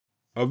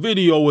A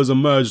video has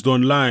emerged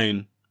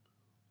online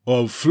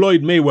of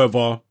Floyd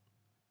Mayweather.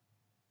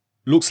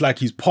 Looks like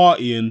he's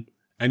partying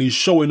and he's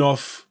showing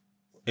off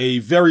a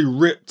very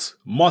ripped,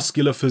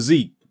 muscular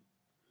physique.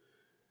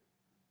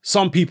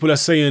 Some people are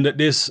saying that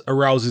this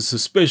arouses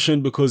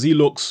suspicion because he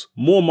looks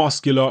more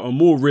muscular and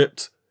more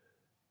ripped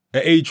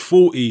at age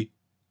 40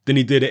 than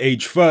he did at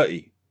age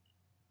 30.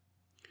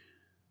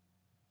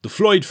 The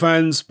Floyd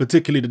fans,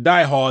 particularly the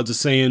diehards, are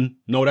saying,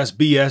 no, that's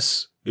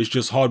BS. It's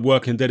just hard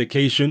work and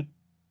dedication.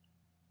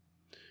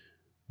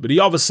 But the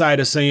other side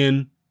are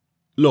saying,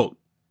 look,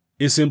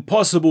 it's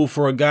impossible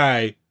for a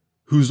guy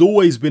who's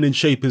always been in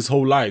shape his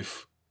whole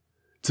life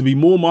to be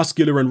more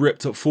muscular and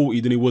ripped at 40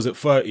 than he was at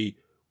 30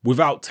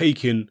 without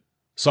taking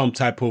some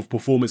type of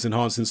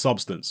performance-enhancing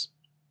substance.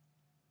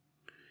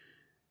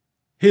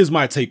 Here's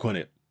my take on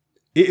it.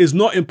 It is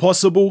not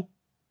impossible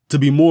to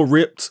be more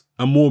ripped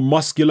and more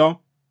muscular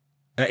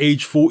at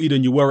age 40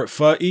 than you were at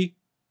 30.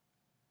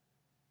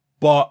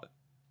 But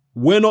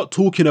we're not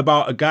talking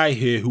about a guy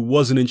here who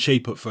wasn't in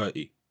shape at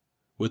 30.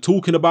 We're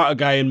talking about a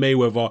guy in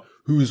Mayweather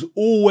who's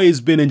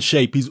always been in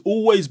shape. He's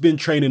always been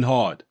training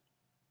hard.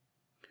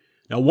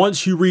 Now,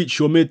 once you reach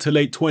your mid to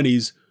late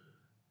 20s,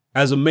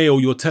 as a male,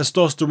 your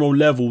testosterone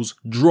levels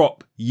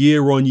drop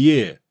year on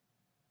year.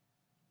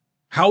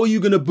 How are you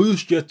going to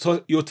boost your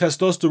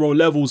testosterone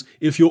levels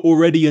if you're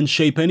already in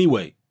shape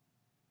anyway?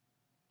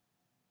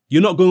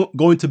 You're not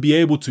going to be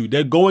able to.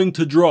 They're going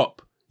to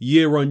drop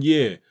year on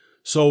year.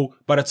 So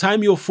by the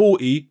time you're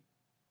 40,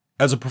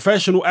 as a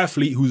professional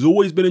athlete who's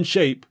always been in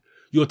shape,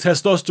 your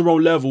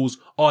testosterone levels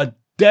are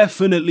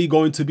definitely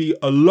going to be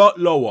a lot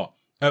lower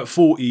at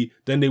 40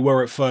 than they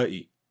were at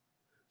 30.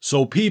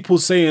 So people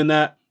saying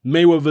that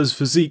Mayweather's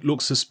physique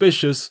looks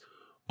suspicious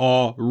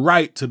are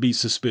right to be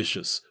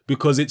suspicious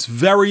because it's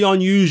very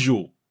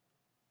unusual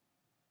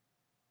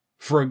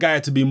for a guy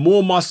to be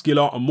more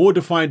muscular and more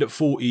defined at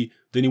 40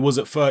 than he was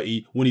at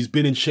 30 when he's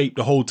been in shape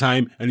the whole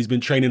time and he's been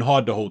training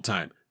hard the whole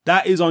time.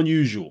 That is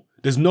unusual.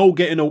 There's no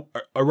getting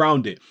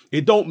around it.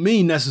 It don't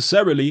mean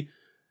necessarily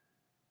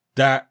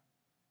that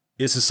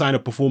it's a sign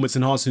of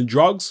performance-enhancing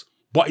drugs,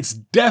 but it's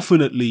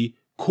definitely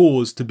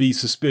cause to be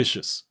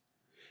suspicious.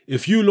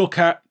 If you look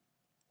at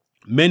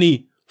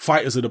many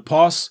fighters of the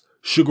past,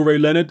 Sugar Ray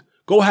Leonard,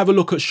 go have a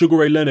look at Sugar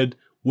Ray Leonard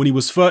when he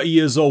was 30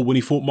 years old when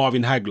he fought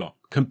Marvin Hagler.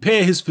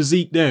 Compare his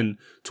physique then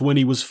to when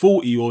he was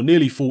 40 or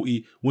nearly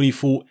 40 when he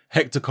fought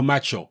Hector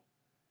Camacho.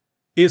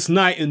 It's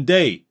night and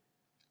day.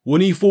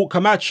 When he fought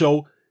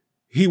Camacho,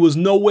 he was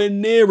nowhere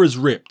near as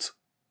ripped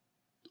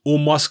or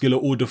muscular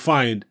or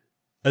defined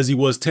as he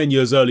was 10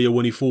 years earlier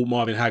when he fought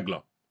Marvin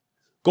Hagler.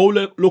 Go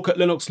look at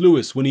Lennox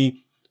Lewis when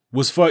he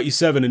was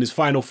 37 in his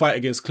final fight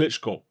against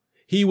Klitschko.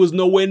 He was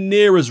nowhere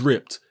near as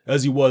ripped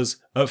as he was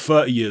at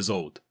 30 years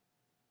old.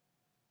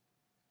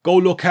 Go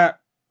look at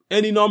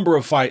any number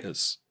of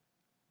fighters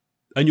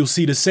and you'll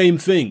see the same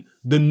thing.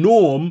 The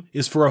norm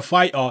is for a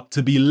fighter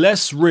to be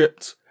less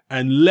ripped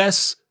and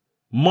less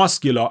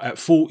muscular at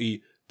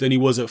 40 than he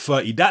was at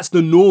 30. That's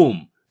the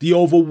norm, the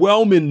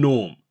overwhelming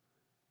norm.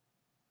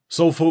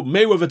 So for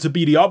Mayweather to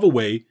be the other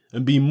way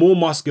and be more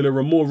muscular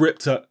and more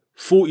ripped at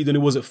 40 than he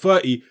was at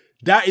 30,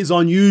 that is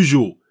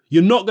unusual.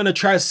 You're not going to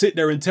try to sit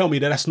there and tell me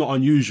that that's not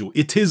unusual.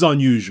 It is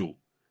unusual.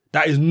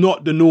 That is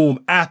not the norm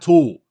at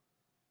all.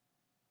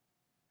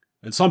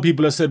 And some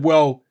people have said,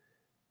 well,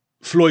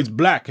 Floyd's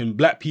black and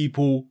black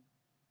people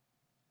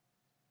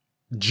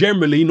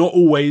generally, not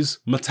always,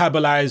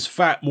 metabolize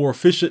fat more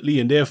efficiently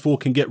and therefore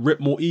can get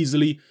ripped more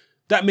easily.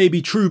 That may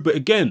be true, but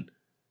again,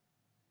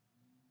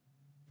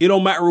 it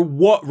don't matter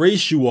what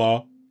race you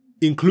are,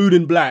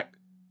 including black,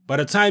 by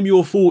the time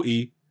you're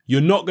 40,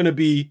 you're not going to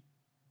be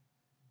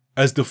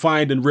as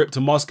defined and ripped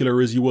and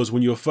muscular as you was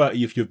when you were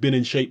 30 if you've been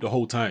in shape the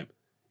whole time.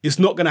 It's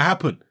not going to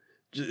happen.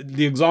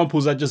 The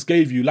examples I just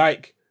gave you,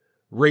 like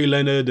Ray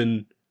Leonard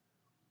and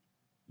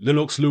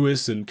Lennox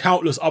Lewis and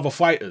countless other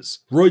fighters.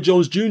 Roy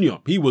Jones Jr.,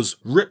 he was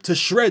ripped to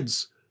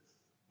shreds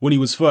when he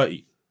was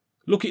 30.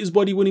 Look at his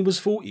body when he was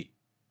 40.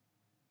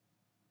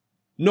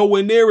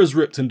 Nowhere near as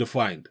ripped and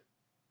defined.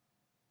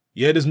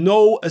 Yeah, there's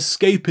no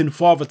escaping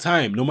Father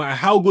Time. No matter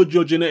how good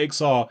your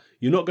genetics are,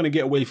 you're not going to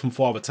get away from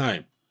Father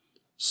Time.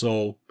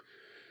 So,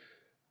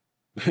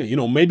 you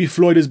know, maybe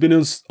Floyd has been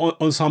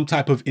on some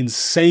type of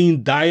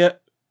insane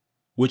diet,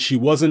 which he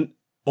wasn't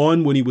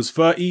on when he was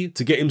 30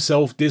 to get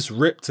himself this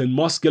ripped and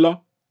muscular.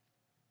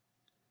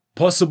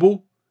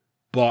 Possible,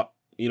 but,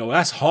 you know,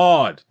 that's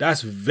hard.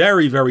 That's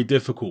very, very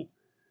difficult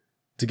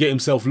to get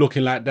himself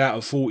looking like that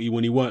at 40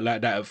 when he weren't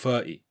like that at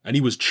 30. And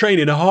he was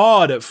training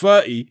hard at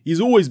 30. He's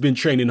always been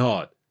training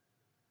hard.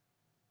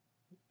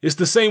 It's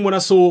the same when I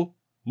saw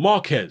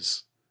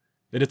Marquez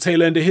at the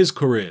tail end of his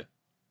career.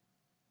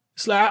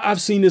 It's like,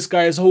 I've seen this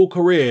guy his whole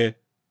career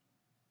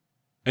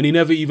and he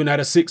never even had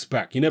a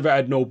six-pack. He never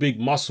had no big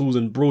muscles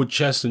and broad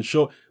chest and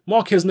short.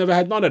 Marquez never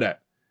had none of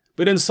that.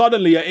 But then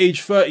suddenly at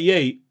age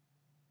 38,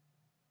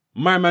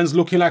 my man's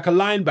looking like a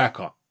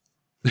linebacker.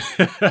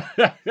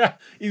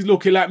 He's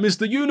looking like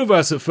Mr.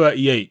 Universe at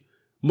 38,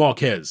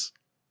 Marquez.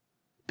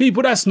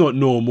 People, that's not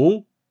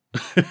normal.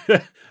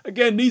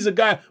 Again,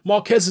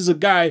 Marquez is a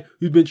guy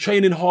who's been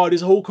training hard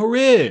his whole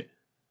career.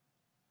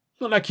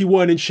 Not like he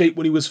weren't in shape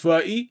when he was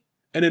 30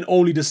 and then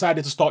only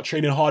decided to start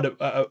training hard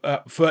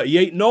at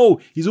 38. No,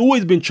 he's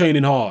always been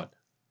training hard.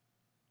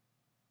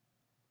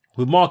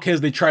 With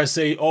Marquez, they try to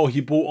say, oh,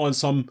 he brought on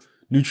some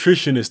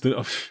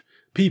nutritionist.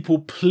 People,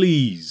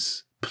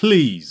 please,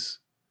 please.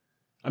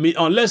 I mean,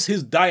 unless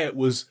his diet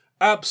was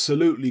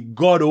absolutely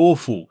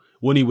god-awful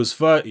when he was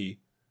 30,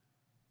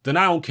 then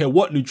I don't care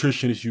what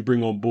nutritionist you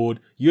bring on board,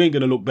 you ain't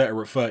going to look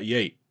better at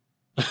 38.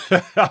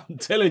 I'm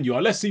telling you,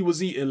 unless he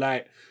was eating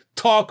like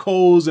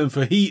tacos and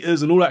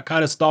fajitas and all that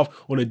kind of stuff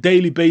on a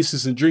daily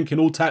basis and drinking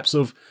all types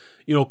of,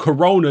 you know,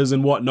 Coronas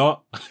and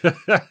whatnot,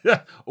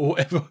 or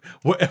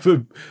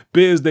whatever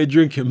beers they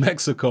drink in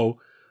Mexico,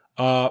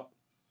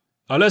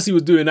 unless he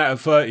was doing that at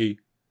 30,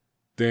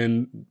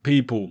 then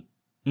people,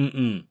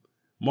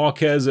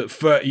 Marquez at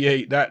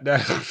 38,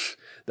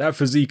 that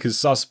physique is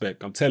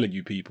suspect. I'm telling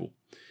you, people.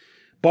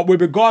 But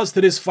with regards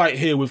to this fight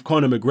here with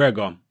Conor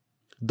McGregor,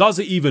 does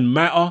it even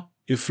matter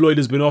if Floyd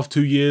has been off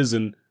 2 years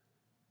and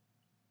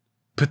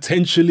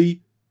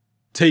potentially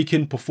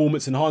taking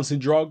performance-enhancing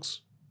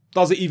drugs?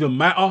 Does it even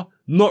matter?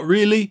 Not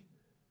really.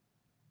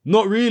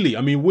 Not really.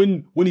 I mean,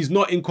 when he's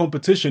not in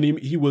competition,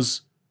 he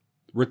was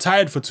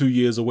retired for 2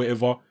 years or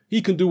whatever.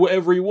 He can do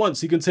whatever he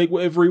wants. He can take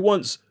whatever he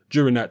wants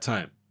during that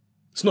time.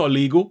 It's not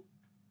illegal.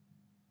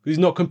 He's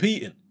not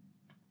competing.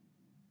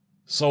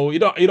 So it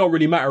don't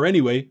really matter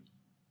anyway.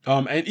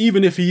 And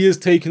even if he is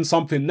taking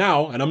something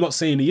now, and I'm not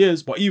saying he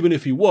is, but even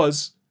if he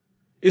was,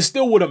 it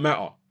still wouldn't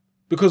matter.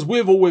 Because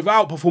with or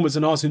without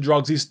performance-enhancing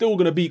drugs, he's still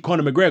going to beat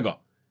Conor McGregor.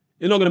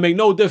 It's not going to make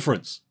no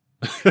difference.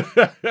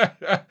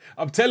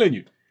 I'm telling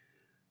you.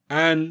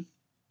 And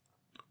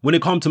when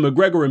it comes to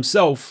McGregor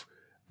himself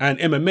and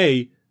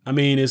MMA, I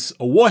mean, it's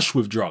a wash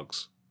with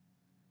drugs.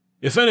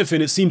 If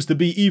anything, it seems to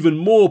be even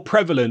more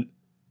prevalent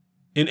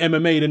in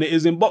MMA than it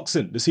is in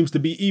boxing. There seems to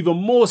be even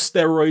more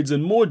steroids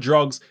and more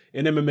drugs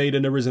in MMA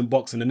than there is in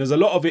boxing. And there's a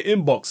lot of it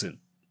in boxing.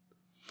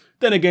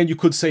 Then again, you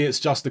could say it's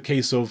just a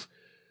case of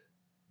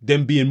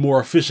them being more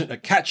efficient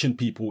at catching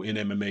people in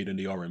MMA than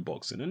they are in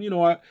boxing. And, you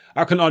know,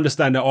 I can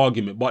understand that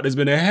argument. But there's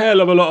been a hell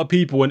of a lot of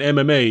people in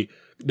MMA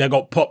that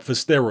got popped for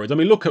steroids. I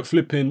mean, look at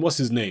flipping, what's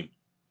his name?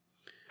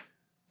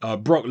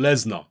 Brock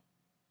Lesnar.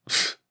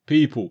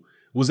 People.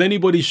 Was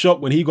anybody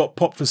shocked when he got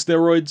popped for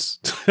steroids?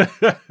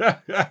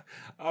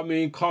 I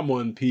mean, come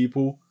on,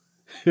 people.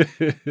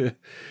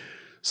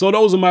 So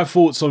those are my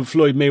thoughts on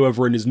Floyd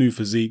Mayweather and his new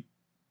physique.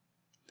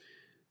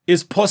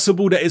 It's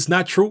possible that it's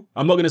natural.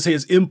 I'm not going to say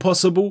it's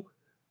impossible,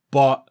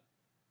 but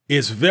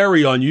it's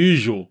very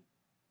unusual.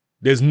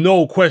 There's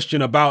no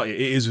question about it.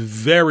 It is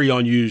very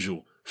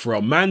unusual for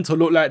a man to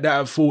look like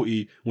that at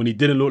 40 when he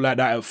didn't look like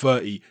that at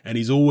 30, and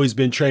he's always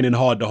been training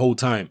hard the whole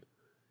time.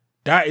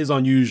 That is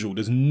unusual.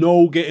 There's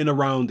no getting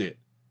around it.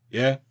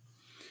 Yeah?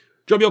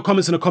 Drop your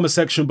comments in the comment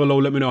section below.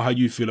 Let me know how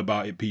you feel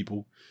about it,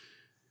 people.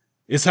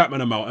 It's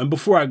happening about. And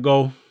before I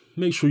go,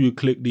 make sure you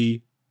click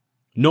the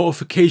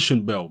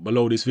notification bell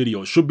below this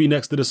video. It should be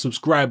next to the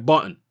subscribe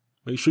button.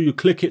 Make sure you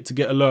click it to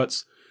get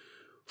alerts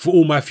for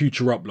all my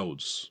future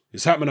uploads.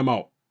 It's happening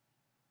out.